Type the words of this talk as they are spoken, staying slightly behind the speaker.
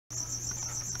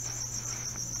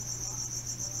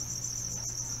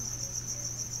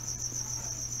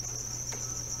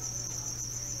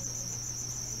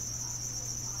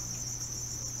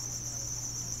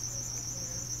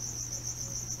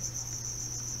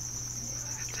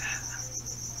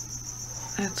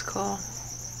That's cool.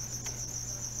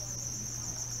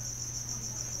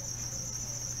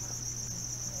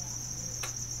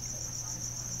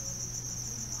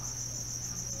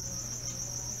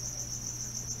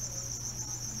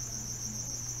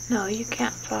 No, you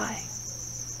can't fly.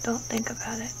 Don't think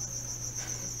about it.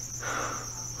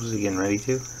 Was he getting ready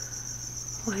to?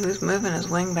 Well, he was moving his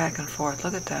wing back and forth.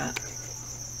 Look at that.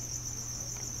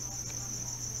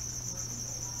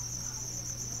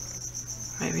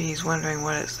 Maybe he's wondering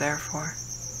what it's there for.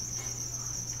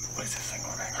 What is this thing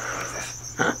over there? What is this?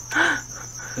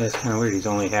 Yeah, it's kind of weird. He's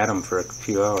only had them for a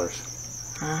few hours.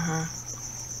 Uh-huh.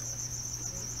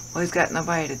 Well, he's got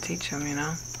nobody to teach him, you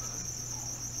know?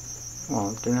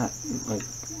 Well, they're not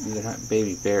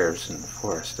baby bears in the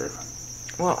forest. They're...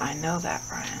 Well, I know that,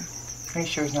 Brian. Are you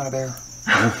sure he's not a bear?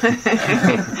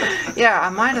 Yeah, I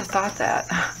might have thought that.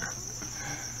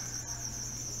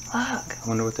 Look. I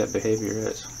wonder what that behavior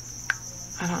is.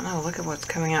 I don't know. Look at what's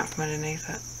coming out from underneath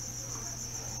it.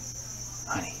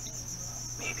 Honey,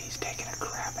 maybe he's taking a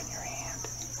crap in your hand.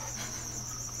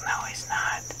 No, he's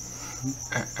not.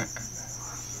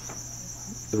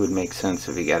 It would make sense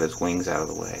if he got his wings out of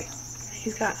the way.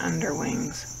 He's got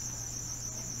underwings.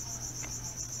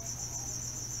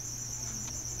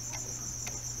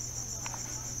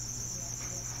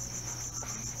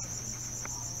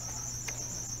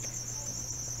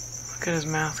 Look at his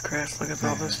mouth, Chris. Look at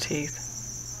all those teeth.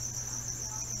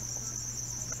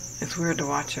 It's weird to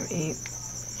watch him eat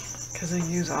because they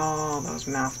use all those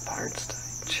mouth parts to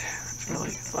chew. It's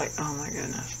really like, oh my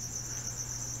goodness.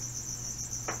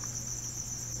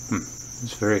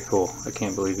 It's very cool. I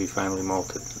can't believe he finally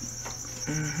molted.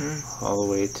 Mm-hmm. All the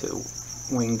way to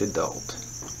winged adult.